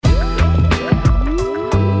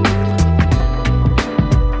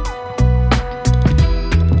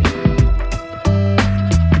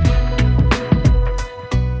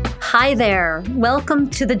there.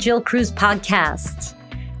 Welcome to the Jill Cruz podcast.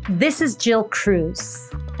 This is Jill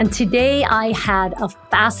Cruz. And today I had a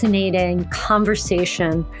fascinating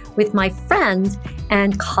conversation with my friend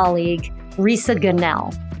and colleague, Risa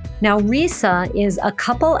Gunnell. Now, Risa is a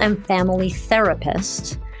couple and family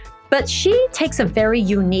therapist, but she takes a very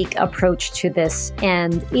unique approach to this,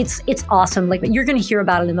 and it's awesome. Like, you're going to hear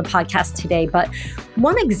about it in the podcast today, but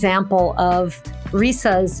one example of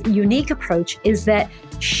Risa's unique approach is that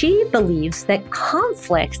she believes that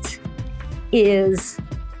conflict is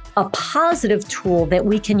a positive tool that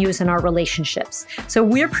we can use in our relationships. So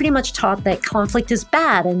we're pretty much taught that conflict is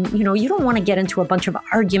bad, and you don't want to get into a bunch of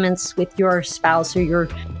arguments with your spouse or your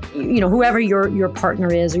whoever your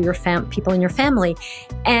partner is, or your people in your family.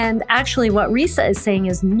 And actually what Risa is saying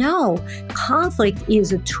is, no, conflict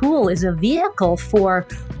is a tool, is a vehicle for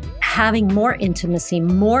having more intimacy,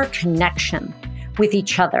 more connection with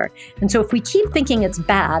each other. And so if we keep thinking it's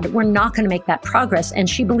bad, we're not going to make that progress. And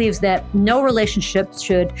she believes that no relationship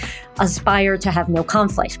should aspire to have no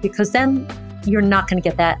conflict, because then you're not going to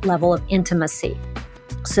get that level of intimacy.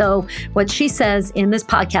 So what she says in this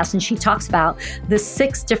podcast, and she talks about the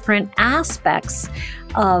 6 different aspects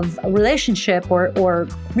of a relationship, or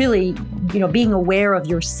really, being aware of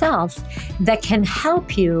yourself, that can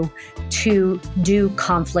help you to do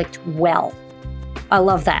conflict well. I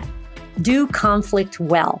love that. Do conflict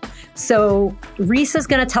well. So Risa's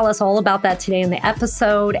going to tell us all about that today in the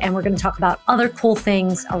episode, and we're going to talk about other cool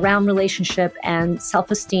things around relationship and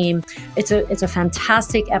self-esteem. It's a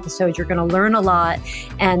fantastic episode. You're going to learn a lot,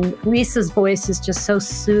 and Risa's voice is just so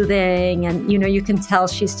soothing, and you can tell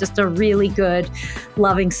she's just a really good,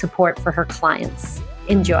 loving support for her clients.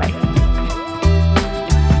 Enjoy.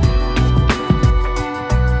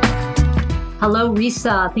 Hello,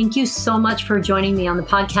 Risa. Thank you so much for joining me on the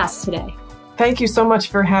podcast today. Thank you so much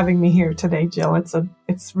for having me here today, Jill.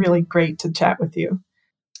 It's really great to chat with you.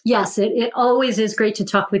 Yes, it always is great to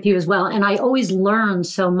talk with you as well. And I always learn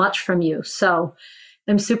so much from you. So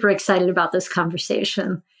I'm super excited about this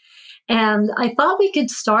conversation. And I thought we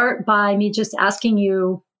could start by me just asking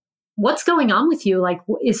you, what's going on with you? Like,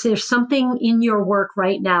 is there something in your work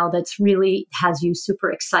right now that's really has you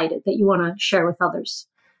super excited that you want to share with others?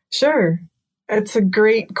 Sure. It's a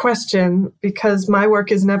great question, because my work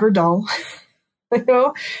is never dull.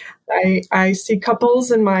 I see couples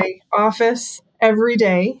in my office every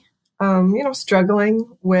day, struggling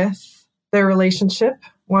with their relationship,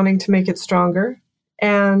 wanting to make it stronger.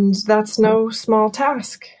 And that's no small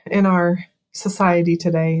task in our society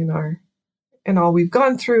today, in all we've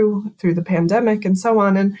gone through the pandemic and so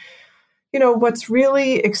on. And, what's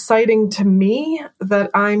really exciting to me that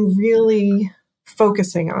I'm really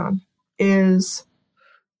focusing on is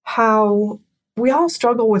how we all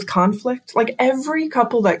struggle with conflict. Like, every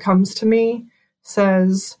couple that comes to me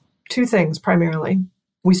says 2 things primarily.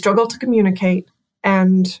 We struggle to communicate,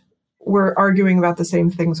 and we're arguing about the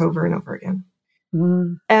same things over and over again.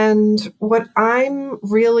 And what I'm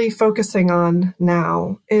really focusing on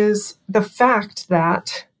now is the fact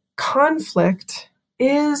that conflict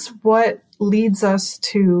is what leads us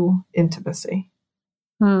to intimacy.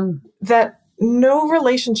 That no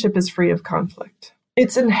relationship is free of conflict.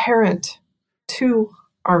 It's inherent to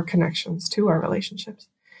our connections, to our relationships.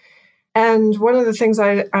 And one of the things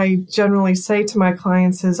I generally say to my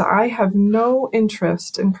clients is, I have no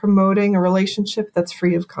interest in promoting a relationship that's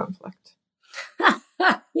free of conflict.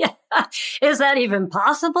 Yeah. Is that even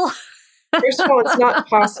possible? First of all, it's not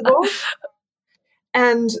possible.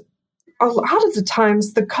 And a lot of the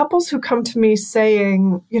times, the couples who come to me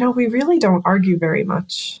saying, we really don't argue very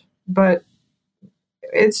much, but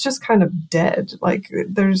it's just kind of dead. Like,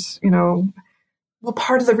 there's,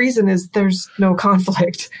 part of the reason is there's no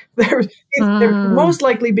conflict. They're most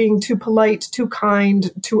likely being too polite, too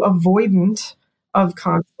kind, too avoidant of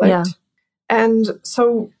conflict. Yeah. And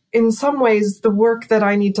so in some ways, the work that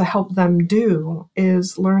I need to help them do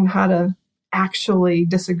is learn how to actually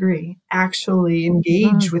disagree, actually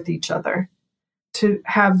engage with each other, to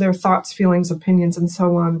have their thoughts, feelings, opinions, and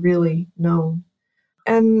so on really known.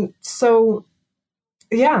 And so,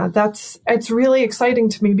 yeah, it's really exciting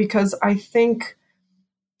to me, because I think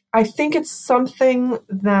it's something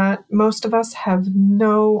that most of us have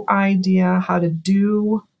no idea how to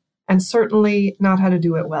do, and certainly not how to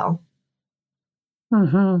do it well.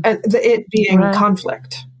 And it being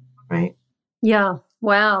conflict, right? Yeah.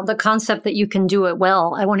 Wow. The concept that you can do it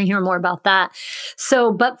well. I want to hear more about that.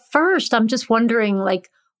 So, but first, I'm just wondering, like,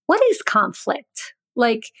 what is conflict?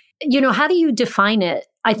 Like, how do you define it?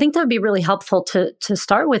 I think that would be really helpful to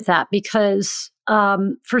start with that, because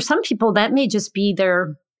for some people that may just be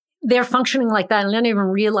they're functioning like that and not even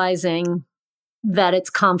realizing that it's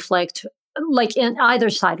conflict, like in either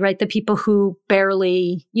side, right? The people who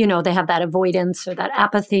barely, they have that avoidance or that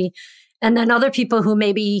apathy. And then other people who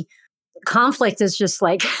maybe conflict is just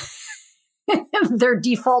like their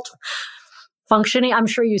default functioning. I'm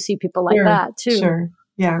sure you see people like that too. Sure.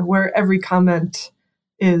 Yeah. Where every comment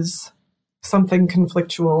is something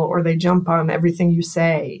conflictual, or they jump on everything you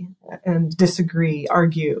say and disagree,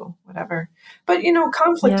 argue, whatever. But,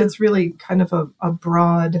 conflict, it's really kind of a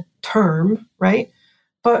broad term, right?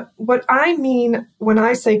 But what I mean when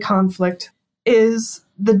I say conflict is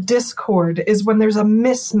the discord, is when there's a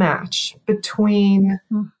mismatch between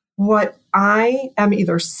what I am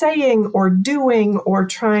either saying or doing or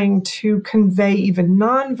trying to convey even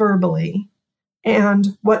non-verbally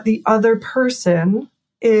and what the other person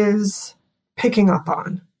is picking up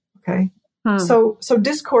on. Okay. So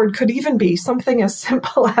discord could even be something as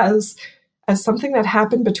simple as something that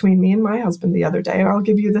happened between me and my husband the other day. And I'll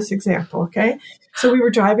give you this example. Okay. So we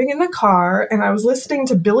were driving in the car and I was listening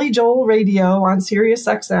to Billy Joel radio on Sirius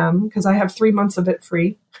XM because I have 3 months of it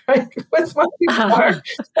free, right, with my car.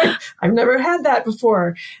 I've never had that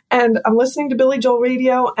before. And I'm listening to Billy Joel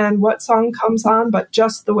radio, and what song comes on but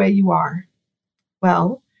Just the Way You Are?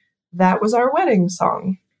 Well, that was our wedding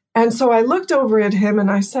song. And so I looked over at him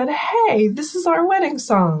and I said, "Hey, this is our wedding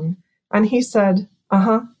song." And he said,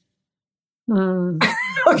 "Uh-huh."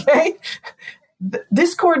 Okay.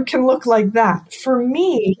 Discord can look like that. For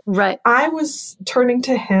me, right. I was turning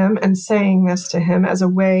to him and saying this to him as a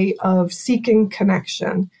way of seeking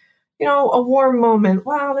connection. A warm moment.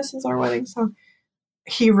 "Wow, this is our wedding song."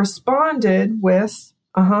 He responded with,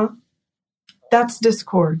 "Uh-huh." That's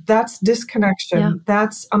discord. That's disconnection. Yeah.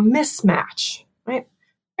 That's a mismatch, right?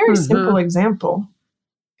 Very simple example.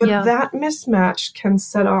 But that mismatch can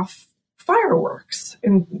set off fireworks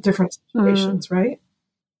in different situations, right?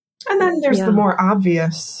 And then there's the more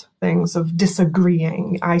obvious things of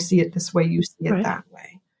disagreeing. I see it this way, you see it that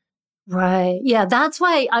way. Right. Yeah, that's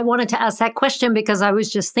why I wanted to ask that question, because I was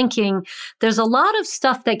just thinking there's a lot of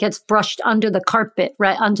stuff that gets brushed under the carpet,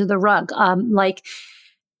 right, under the rug.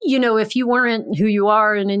 If you weren't who you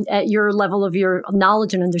are and at your level of your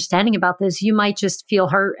knowledge and understanding about this, you might just feel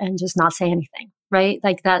hurt and just not say anything, right?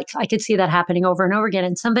 Like that, I could see that happening over and over again.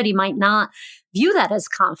 And somebody might not view that as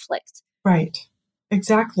conflict. Right.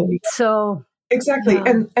 Exactly. So. Exactly.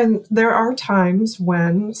 Yeah. And there are times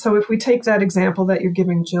when, so if we take that example that you're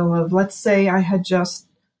giving, Jill, of let's say I had just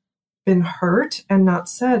been hurt and not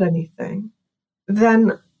said anything,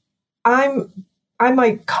 then I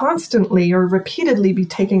might constantly or repeatedly be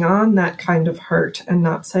taking on that kind of hurt and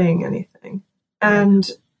not saying anything. And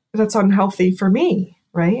that's unhealthy for me,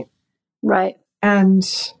 right? Right. And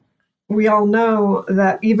we all know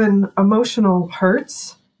that even emotional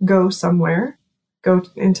hurts go somewhere, go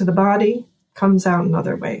into the body, comes out in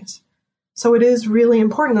other ways. So it is really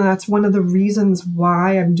important. And that's one of the reasons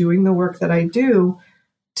why I'm doing the work that I do,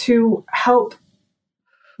 to help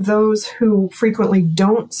those who frequently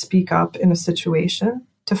don't speak up in a situation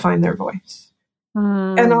to find their voice.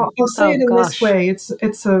 And I'll say it in this way.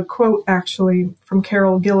 It's a quote actually from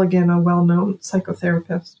Carol Gilligan, a well-known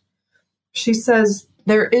psychotherapist. She says,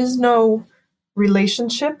 "There is no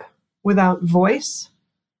relationship without voice,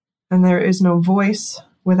 and there is no voice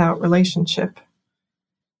without relationship."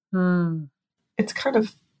 It's kind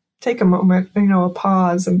of take a moment, a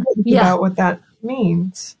pause and think about what that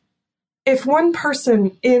means. If one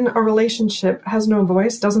person in a relationship has no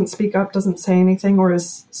voice, doesn't speak up, doesn't say anything, or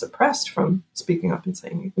is suppressed from speaking up and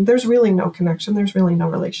saying anything, there's really no connection. There's really no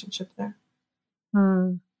relationship there.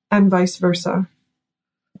 And vice versa.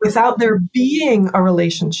 Without there being a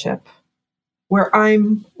relationship where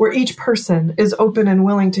each person is open and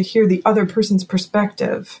willing to hear the other person's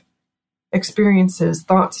perspective, experiences,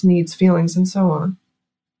 thoughts, needs, feelings, and so on,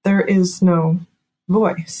 there is no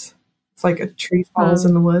voice. It's like a tree falls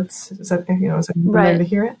in the woods. Is that, is it there to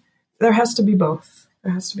hear it? There has to be both.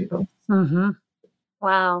 There has to be both.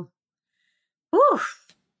 Wow. Whew.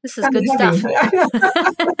 This is good stuff.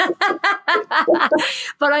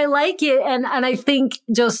 But I like it. And I think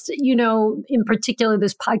just, in particular,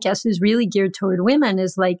 this podcast is really geared toward women.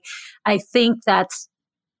 Is like, I think that's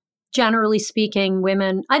generally speaking,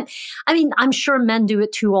 women, I mean, I'm sure men do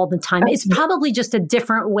it too all the time. It's probably just a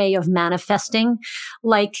different way of manifesting.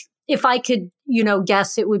 Like, if I could,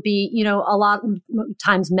 guess, it would be, a lot of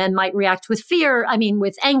times men might react with fear,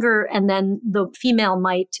 with anger, and then the female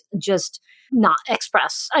might just not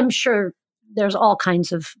express. I'm sure there's all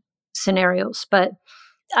kinds of scenarios, but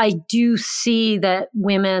I do see that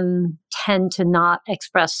women tend to not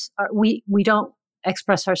express. We don't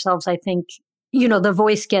express ourselves. I think, the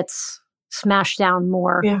voice gets smashed down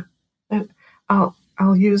more. Yeah. And I'll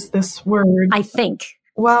I'll use this word. I think.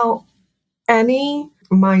 Well, any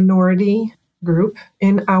minority group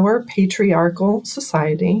in our patriarchal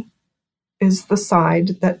society is the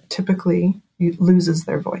side that typically loses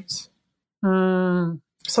their voice.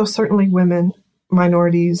 So certainly women,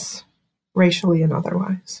 minorities, racially and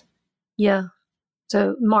otherwise. Yeah.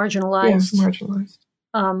 So marginalized. Yeah, marginalized.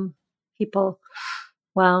 People.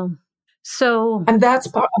 Wow. So, and that's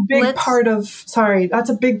a big part of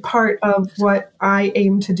what I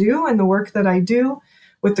aim to do and the work that I do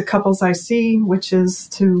with the couples I see, which is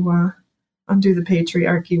to undo the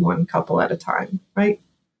patriarchy one couple at a time, right?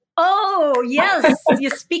 Oh, yes.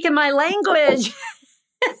 You speak in my language.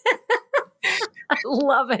 I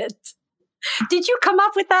love it. Did you come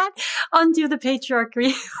up with that? Undo the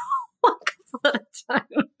patriarchy one couple at a time.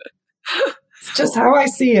 It's just how I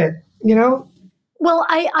see it, you know? Well,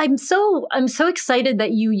 I'm so excited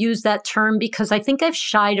that you use that term because I think I've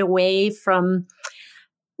shied away from,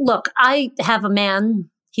 look, I have a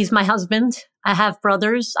man, he's my husband. I have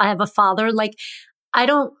brothers. I have a father. Like, I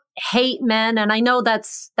don't hate men. And I know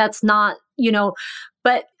that's not,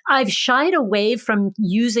 but I've shied away from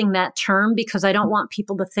using that term because I don't want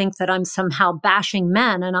people to think that I'm somehow bashing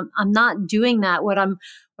men. And I'm not doing that. What I'm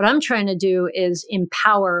trying to do is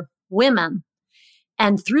empower women.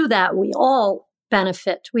 And through that, we all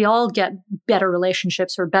benefit. We all get better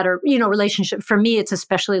relationships or better, relationship. For me, it's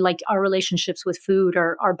especially like our relationships with food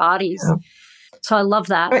or our bodies. Yeah. So I love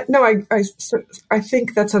that. I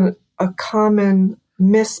think that's a common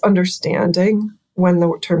misunderstanding when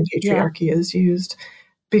the term patriarchy is used,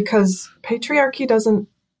 because patriarchy doesn't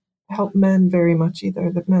help men very much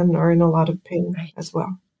either. That men are in a lot of pain as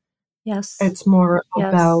well. Yes. It's more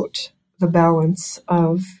about the balance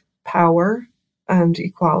of power and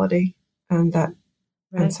equality and that.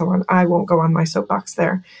 Right. And so on. I won't go on my soapbox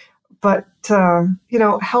there, but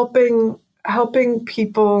helping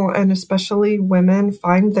people and especially women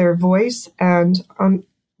find their voice and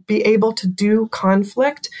be able to do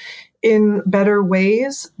conflict in better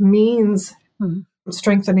ways means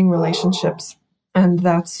strengthening relationships, and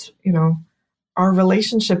that's our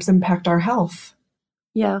relationships impact our health.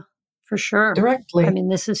 Yeah, for sure. Directly. I mean,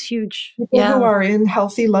 this is huge. People who are in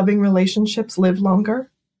healthy, loving relationships live longer.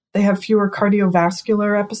 They have fewer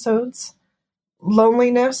cardiovascular episodes.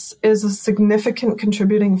 Loneliness is a significant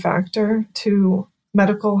contributing factor to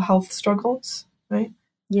medical health struggles, right?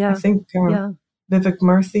 Yeah. I think Vivek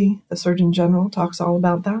Murthy, the Surgeon General, talks all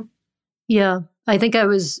about that. Yeah. I think I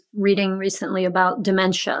was reading recently about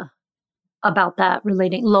dementia, about that,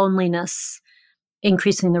 relating loneliness,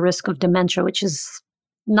 increasing the risk of dementia, which is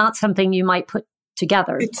not something you might put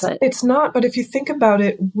together. It's not, but if you think about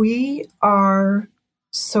it, we are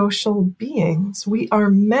social beings. We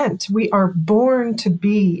are born to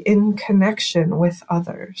be in connection with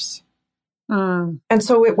others. And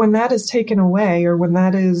so when that is taken away, or when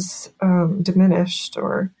that is diminished,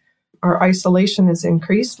 or our isolation is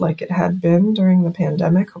increased like it had been during the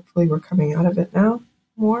pandemic, hopefully we're coming out of it now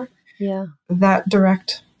more. Yeah. That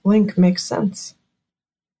direct link makes sense.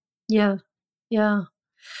 Yeah. Yeah.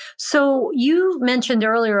 So you mentioned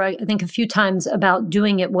earlier, I think a few times, about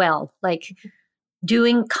doing it well, like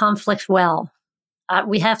doing conflict well.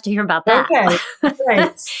 We have to hear about that. Okay,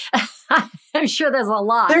 right. I'm sure there's a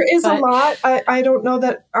lot. There is a lot. I don't know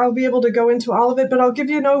that I'll be able to go into all of it, but I'll give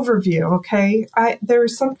you an overview, okay?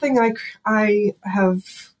 There's something I have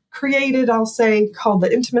created, I'll say, called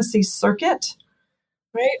the intimacy circuit,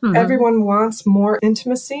 right? Mm-hmm. Everyone wants more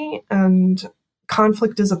intimacy, and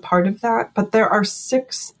conflict is a part of that. But there are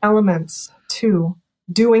 6 elements to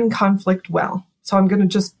doing conflict well. So I'm going to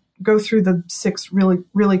just go through the 6 really,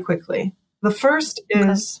 really quickly. The first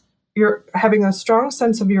is you're having a strong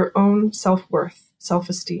sense of your own self-worth,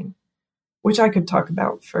 self-esteem, which I could talk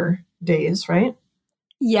about for days, right?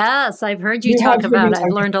 Yes, I've heard you talk about it.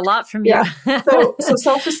 I've learned a lot from you. Yeah. So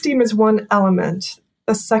self-esteem is one element.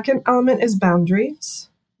 The second element is boundaries,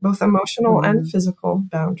 both emotional and physical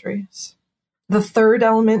boundaries. The third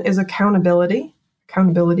element is accountability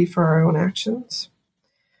for our own actions.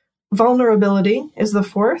 Vulnerability is the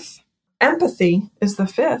fourth. Empathy is the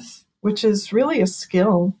fifth, which is really a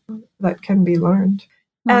skill that can be learned.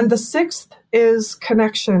 And the sixth is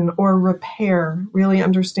connection or repair, really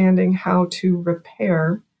understanding how to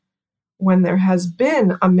repair when there has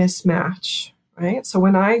been a mismatch, right? So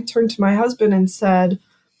when I turned to my husband and said,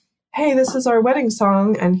 hey, this is our wedding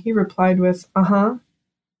song, and he replied with,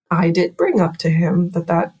 I did bring up to him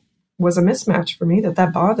that was a mismatch for me,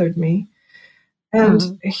 that bothered me.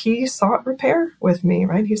 And he sought repair with me,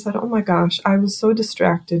 right? He said, oh my gosh, I was so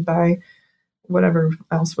distracted by whatever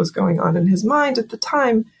else was going on in his mind at the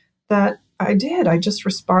time that I did. I just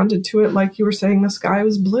responded to it like you were saying the sky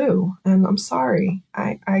was blue. And I'm sorry.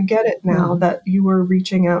 I get it now that you were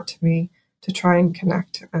reaching out to me to try and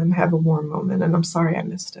connect and have a warm moment. And I'm sorry I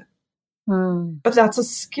missed it. But that's a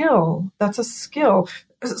skill. That's a skill.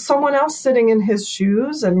 Someone else sitting in his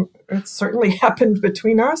shoes, and it certainly happened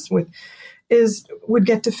between us, would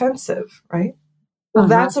get defensive, right? Well,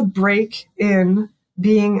 that's a break in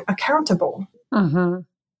being accountable.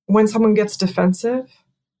 When someone gets defensive.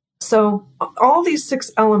 So all these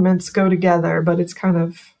 6 elements go together, but it's kind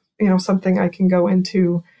of, something I can go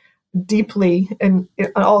into deeply in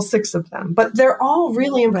all 6 of them. But they're all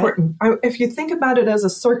really important. Right. If you think about it as a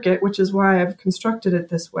circuit, which is why I've constructed it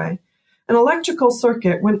this way, an electrical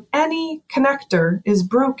circuit, when any connector is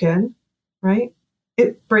broken, right,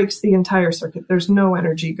 it breaks the entire circuit. There's no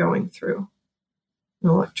energy going through,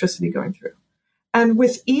 no electricity going through. And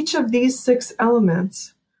with each of these 6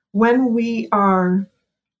 elements, when we are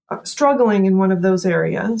struggling in one of those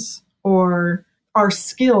areas, or our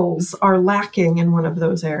skills are lacking in one of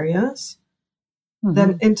those areas,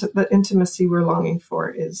 then the intimacy we're longing for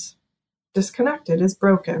is disconnected, is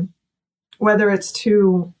broken. Whether it's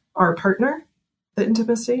to our partner, the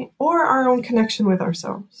intimacy, or our own connection with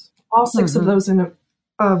ourselves. All 6 of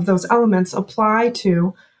those elements apply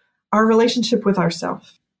to our relationship with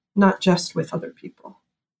ourselves, not just with other people.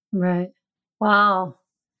 Right. Wow.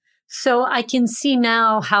 So I can see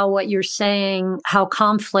now how what you're saying, how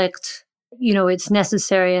conflict, it's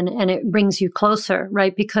necessary and it brings you closer,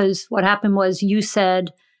 right? Because what happened was you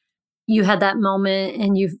said you had that moment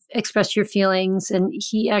and you expressed your feelings, and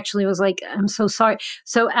he actually was like, I'm so sorry.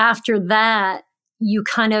 So after that, you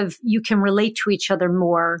can relate to each other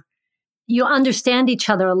more. You understand each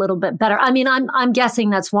other a little bit better. I mean, I'm guessing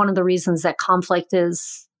that's one of the reasons that conflict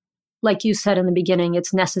is, like you said in the beginning,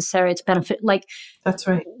 it's necessary, it's benefit. Like, that's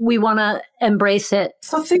right. We want to embrace it.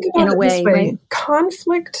 So think about it this way. Right?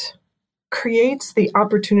 Conflict creates the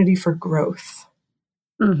opportunity for growth.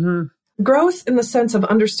 Growth in the sense of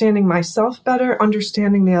understanding myself better,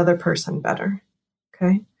 understanding the other person better.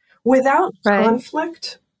 Okay. Without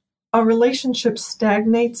conflict, a relationship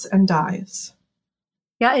stagnates and dies.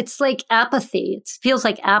 Yeah, it's like apathy. It feels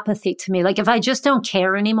like apathy to me. Like if I just don't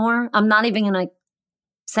care anymore, I'm not even going to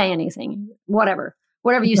say anything. Whatever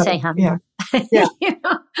you say, honey. Yeah.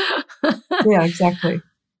 Yeah, exactly.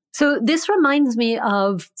 So this reminds me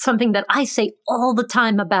of something that I say all the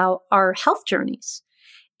time about our health journeys,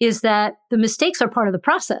 is that the mistakes are part of the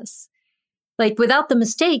process. Like without the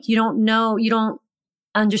mistake, you don't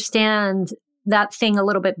understand that thing a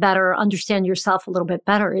little bit better, understand yourself a little bit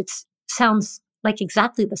better. It sounds like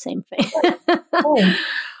exactly the same thing.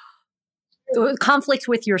 Conflict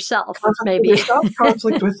with yourself, maybe.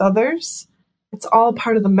 Conflict with others. It's all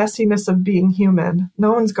part of the messiness of being human.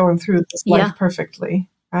 No one's going through this life perfectly,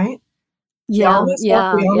 right? We all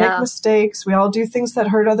make mistakes. We all do things that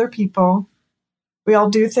hurt other people. We all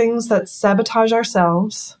do things that sabotage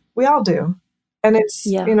ourselves. We all do. And it's,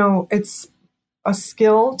 it's a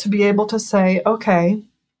skill to be able to say, okay,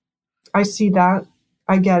 I see that.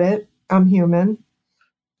 I get it. I'm human.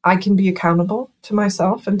 I can be accountable to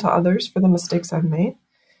myself and to others for the mistakes I've made.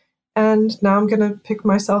 And now I'm going to pick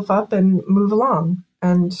myself up and move along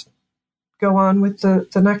and go on with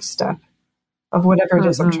the next step of whatever it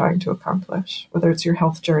is I'm trying to accomplish, whether it's your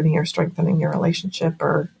health journey or strengthening your relationship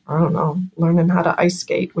or, I don't know, learning how to ice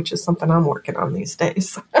skate, which is something I'm working on these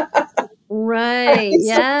days. Right.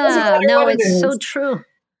 Yeah. No, it's so true.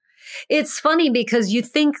 It's funny because you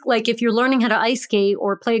think like if you're learning how to ice skate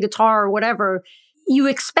or play guitar or whatever, you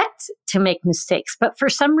expect to make mistakes. But for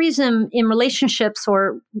some reason in relationships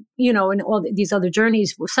or, in all these other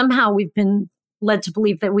journeys, somehow we've been led to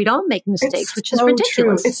believe that we don't make mistakes, which is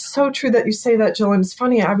ridiculous. True. It's so true that you say that, Jill. And it's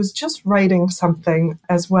funny, I was just writing something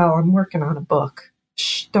as well. I'm working on a book.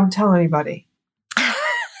 Shh, don't tell anybody.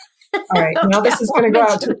 All right, now this is going to go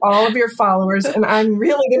out to all of your followers, and I'm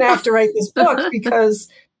really going to have to write this book because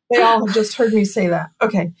they all have just heard me say that.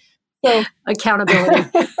 Okay. So accountability.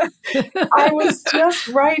 I was just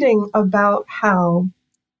writing about how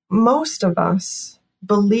most of us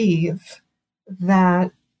believe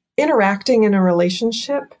that interacting in a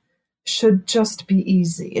relationship should just be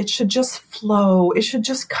easy. It should just flow. It should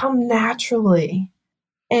just come naturally.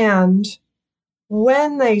 And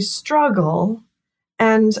when they struggle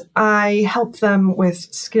and I help them with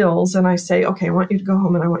skills and I say, okay, I want you to go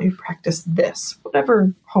home and I want you to practice this,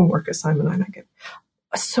 whatever homework assignment I might give.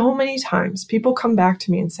 So many times people come back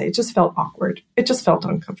to me and say, it just felt awkward. It just felt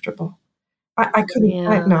uncomfortable. I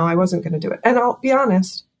couldn't, I wasn't going to do it. And I'll be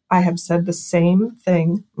honest, I have said the same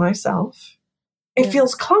thing myself. It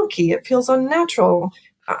feels clunky. It feels unnatural.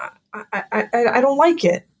 I don't like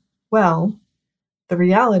it. Well, the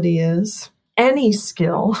reality is any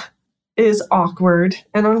skill is awkward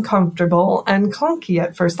and uncomfortable and clunky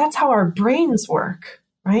at first. That's how our brains work,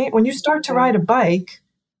 right? When you start to ride a bike,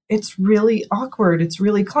 it's really awkward. It's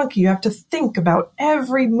really clunky. You have to think about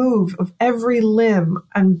every move of every limb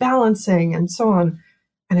and balancing and so on.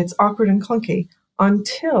 And it's awkward and clunky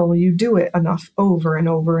until you do it enough over and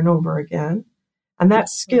over and over again. And that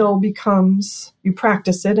skill becomes, you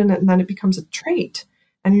practice it, and then it becomes a trait.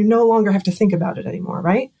 And you no longer have to think about it anymore,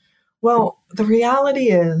 right? Well, the reality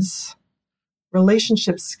is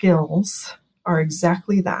relationship skills are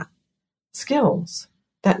exactly that. Skills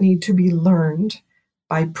that need to be learned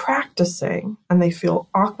by practicing, and they feel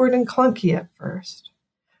awkward and clunky at first.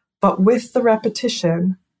 But with the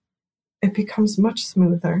repetition, it becomes much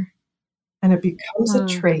smoother and it becomes a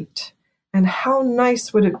trait. And how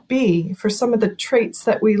nice would it be for some of the traits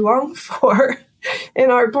that we long for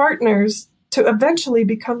in our partners to eventually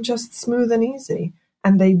become just smooth and easy?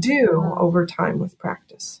 And they do over time with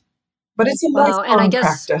practice. But it's a lifelong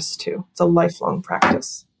practice too. It's a lifelong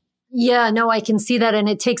practice. Yeah, no, I can see that. And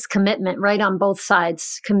it takes commitment, right, on both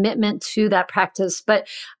sides, commitment to that practice. But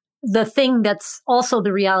the thing that's also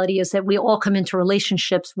the reality is that we all come into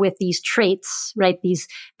relationships with these traits, right?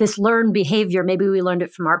 This learned behavior. Maybe we learned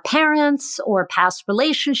it from our parents or past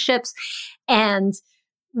relationships. And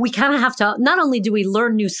we kind of have to, not only do we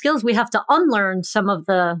learn new skills, we have to unlearn some of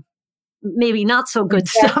the maybe not so good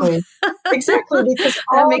stuff. Exactly. Because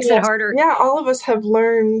that makes it harder. Yeah, all of us have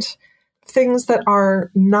learned things that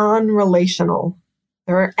are non-relational.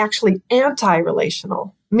 They're actually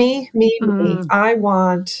anti-relational. Me. I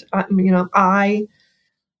want, all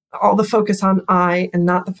the focus on I and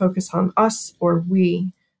not the focus on us or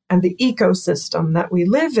we and the ecosystem that we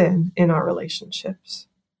live in our relationships.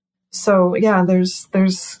 So yeah, there's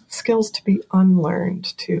skills to be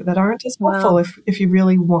unlearned too that aren't as helpful if you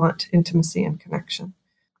really want intimacy and connection.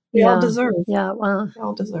 We all deserve. Yeah, well, we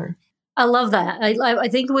all deserve. I love that. I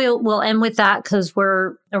think we'll end with that because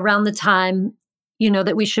we're around the time,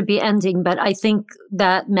 that we should be ending. But I think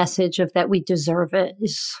that message of that we deserve it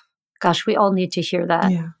is, gosh, we all need to hear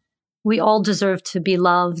that. Yeah. We all deserve to be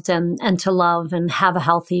loved and to love and have a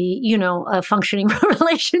healthy, a functioning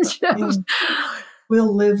relationship. Yeah.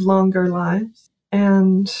 We'll live longer lives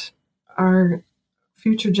and our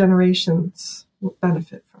future generations will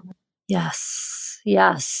benefit from it. Yes.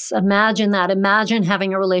 Imagine that. Imagine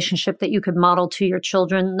having a relationship that you could model to your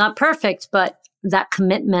children. Not perfect, but that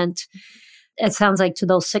commitment. It sounds like to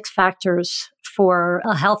those 6 factors for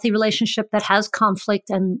a healthy relationship that has conflict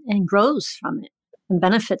and grows from it and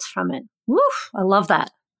benefits from it. Woo, I love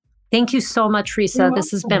that. Thank you so much, Risa.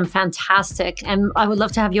 This has been fantastic. And I would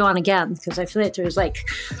love to have you on again because I feel like there's like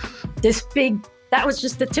this big, that was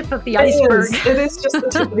just the tip of the iceberg. It is just the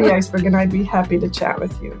tip of the iceberg, and I'd be happy to chat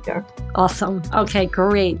with you again. Awesome. Okay,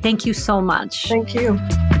 great. Thank you so much. Thank you.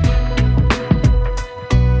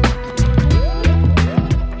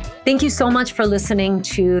 Thank you so much for listening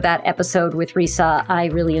to that episode with Risa. I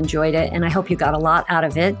really enjoyed it, and I hope you got a lot out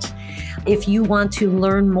of it. If you want to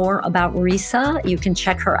learn more about Risa, you can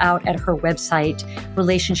check her out at her website,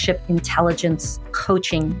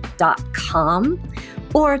 relationshipintelligencecoaching.com,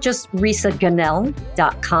 or just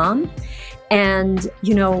risagagnell.com. And,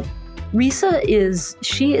 Risa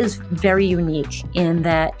is very unique in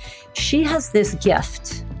that she has this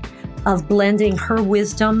gift of blending her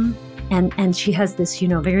wisdom and she has this,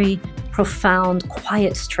 very profound,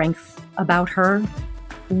 quiet strength about her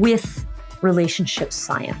with relationship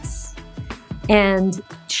science. And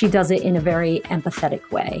she does it in a very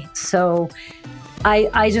empathetic way. So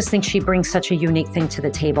I just think she brings such a unique thing to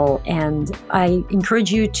the table. And I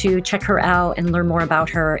encourage you to check her out and learn more about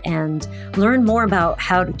her and learn more about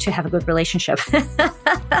how to have a good relationship.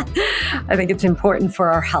 I think it's important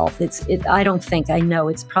for our health. I know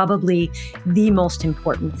it's probably the most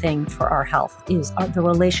important thing for our health is the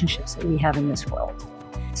relationships that we have in this world.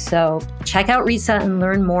 So check out Risa and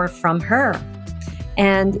learn more from her.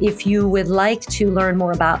 And if you would like to learn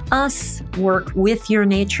more about us, work with your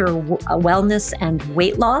nature, wellness and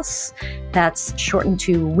weight loss, that's shortened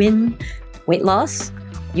to WIN Weight Loss.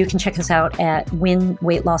 You can check us out at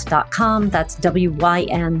winweightloss.com. That's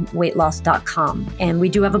WYN weightloss.com. And we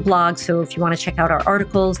do have a blog, so if you want to check out our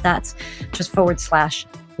articles, that's just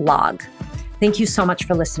 /blog. Thank you so much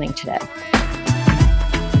for listening today.